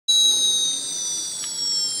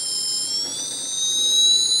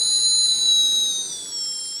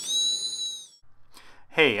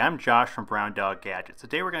Hey, I'm Josh from Brown Dog Gadgets.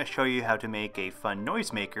 Today we're going to show you how to make a fun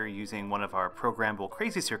noisemaker using one of our programmable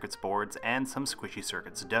Crazy Circuits boards and some Squishy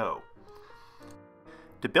Circuits dough.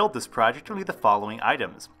 To build this project, you'll need the following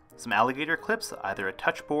items: some alligator clips, either a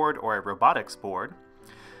touch board or a robotics board,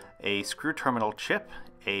 a screw terminal chip,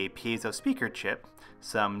 a piezo speaker chip,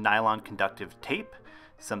 some nylon conductive tape,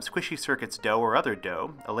 some Squishy Circuits dough or other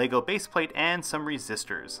dough, a Lego base plate, and some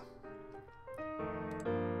resistors.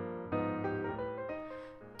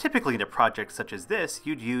 Typically in a project such as this,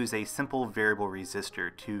 you'd use a simple variable resistor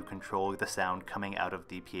to control the sound coming out of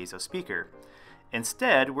the piezo speaker.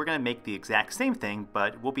 Instead, we're going to make the exact same thing,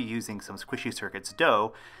 but we'll be using some Squishy Circuits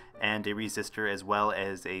dough and a resistor as well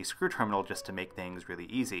as a screw terminal just to make things really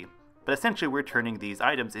easy. But essentially we're turning these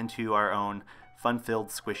items into our own fun-filled,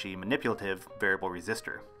 squishy, manipulative variable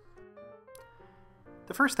resistor.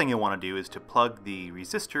 The first thing you'll want to do is to plug the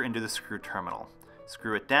resistor into the screw terminal.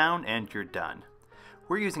 Screw it down and you're done.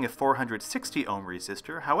 We're using a 460 ohm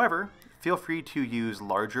resistor, however, feel free to use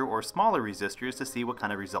larger or smaller resistors to see what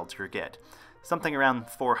kind of results you get. Something around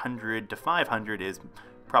 400 to 500 is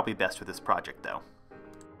probably best for this project though.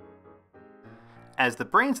 As the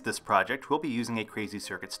brains of this project, we'll be using a Crazy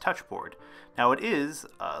Circuits touch board. Now it is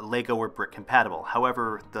Lego or brick compatible,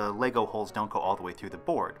 however the Lego holes don't go all the way through the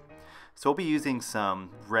board. So we'll be using some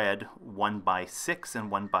red 1x6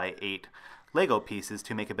 and 1x8 Lego pieces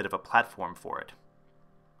to make a bit of a platform for it.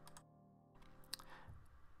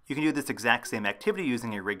 You can do this exact same activity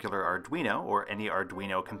using a regular Arduino or any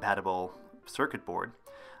Arduino compatible circuit board,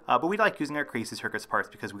 but we like using our Crazy Circuits parts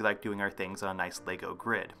because we like doing our things on a nice Lego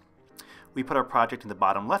grid. We put our project in the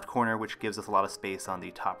bottom left corner, which gives us a lot of space on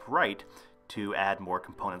the top right to add more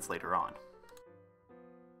components later on.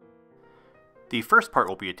 The first part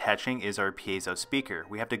we'll be attaching is our piezo speaker.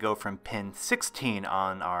 We have to go from pin 16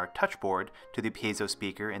 on our touch board to the piezo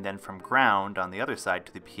speaker, and then from ground on the other side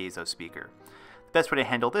to the piezo speaker. The best way to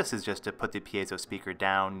handle this is just to put the piezo speaker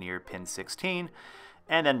down near pin 16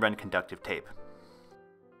 and then run conductive tape.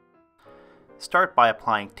 Start by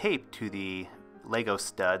applying tape to the Lego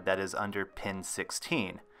stud that is under pin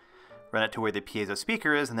 16. Run it to where the piezo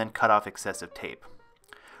speaker is and then cut off excessive tape.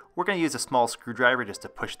 We're going to use a small screwdriver just to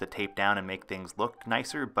push the tape down and make things look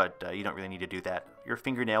nicer, but you don't really need to do that. Your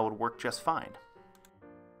fingernail would work just fine.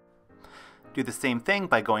 Do the same thing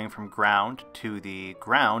by going from ground to the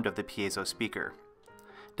ground of the piezo speaker.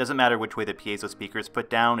 Doesn't matter which way the piezo speaker is put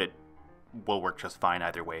down, it will work just fine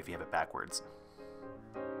either way if you have it backwards.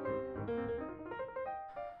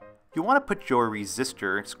 You want to put your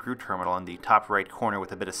resistor screw terminal in the top right corner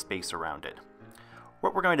with a bit of space around it.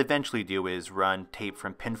 What we're going to eventually do is run tape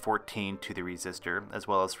from pin 14 to the resistor, as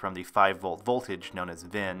well as from the 5-volt voltage known as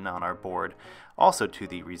VIN on our board, also to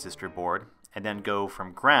the resistor board, and then go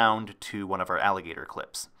from ground to one of our alligator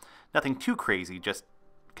clips. Nothing too crazy, just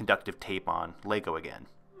conductive tape on Lego again.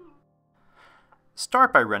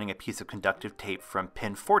 Start by running a piece of conductive tape from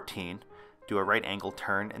pin 14, do a right angle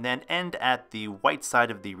turn, and then end at the white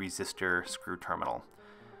side of the resistor screw terminal.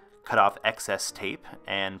 Cut off excess tape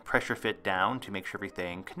and pressure fit down to make sure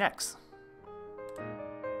everything connects.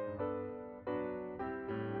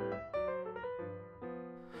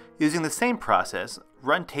 Using the same process,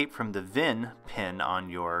 run tape from the VIN pin on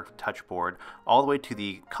your touch board all the way to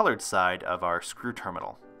the colored side of our screw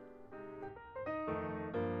terminal.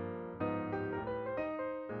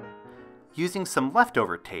 Using some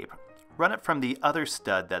leftover tape, run it from the other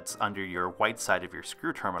stud that's under your white side of your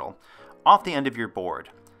screw terminal off the end of your board.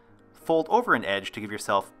 Fold over an edge to give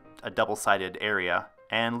yourself a double-sided area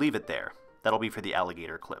and leave it there. That'll be for the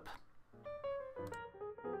alligator clip.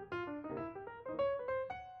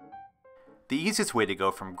 The easiest way to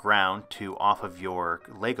go from ground to off of your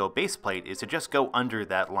Lego base plate is to just go under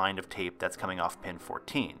that line of tape that's coming off pin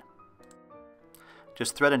 14.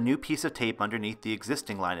 Just thread a new piece of tape underneath the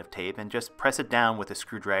existing line of tape and just press it down with a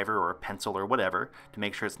screwdriver or a pencil or whatever to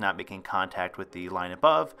make sure it's not making contact with the line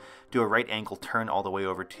above. Do a right angle turn all the way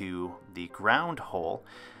over to the ground hole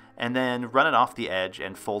and then run it off the edge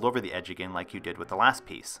and fold over the edge again like you did with the last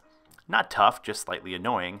piece. Not tough, just slightly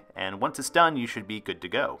annoying, and once it's done you should be good to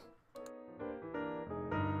go.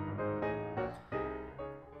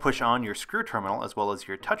 Push on your screw terminal as well as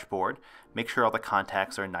your touch board. Make sure all the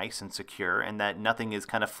contacts are nice and secure and that nothing is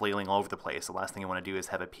kind of flailing all over the place. The last thing you want to do is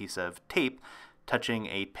have a piece of tape touching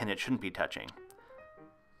a pin it shouldn't be touching.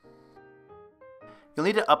 You'll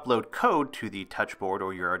need to upload code to the touch board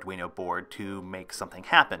or your Arduino board to make something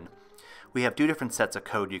happen. We have two different sets of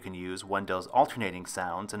code you can use. One does alternating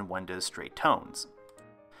sounds and one does straight tones.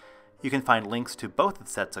 You can find links to both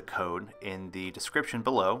sets of code in the description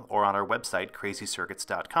below or on our website,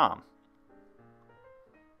 crazycircuits.com.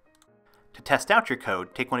 To test out your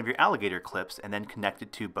code, take one of your alligator clips and then connect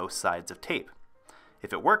it to both sides of tape.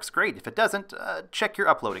 If it works, great. If it doesn't, check your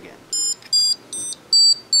upload again.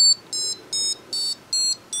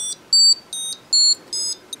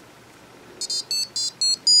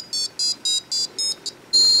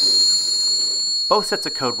 Both sets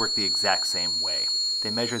of code work the exact same way.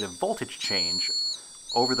 They measure the voltage change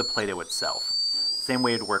over the Play-Doh itself. Same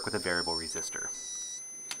way it'd work with a variable resistor.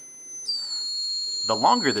 The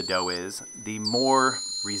longer the dough is, the more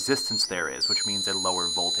resistance there is, which means a lower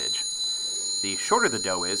voltage. The shorter the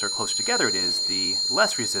dough is, or closer together it is, the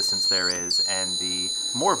less resistance there is, and the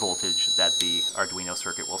more voltage that the Arduino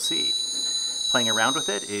circuit will see. Playing around with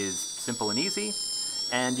it is simple and easy,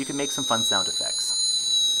 and you can make some fun sound effects.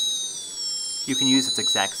 You can use its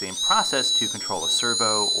exact same process to control a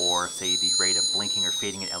servo, or say the rate of blinking or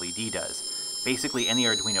fading an LED does. Basically, any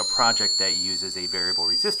Arduino project that uses a variable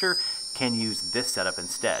resistor can use this setup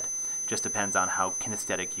instead. It just depends on how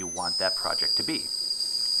kinesthetic you want that project to be.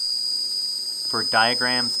 For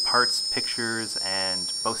diagrams, parts, pictures, and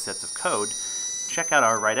both sets of code, check out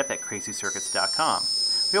our write-up at crazycircuits.com.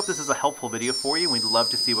 We hope this is a helpful video for you, and we'd love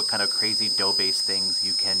to see what kind of crazy dough-based things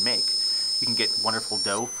you can make. You can get wonderful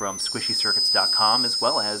dough from squishycircuits.com, as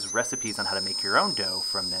well as recipes on how to make your own dough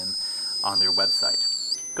from them on their website.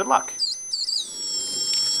 Good luck!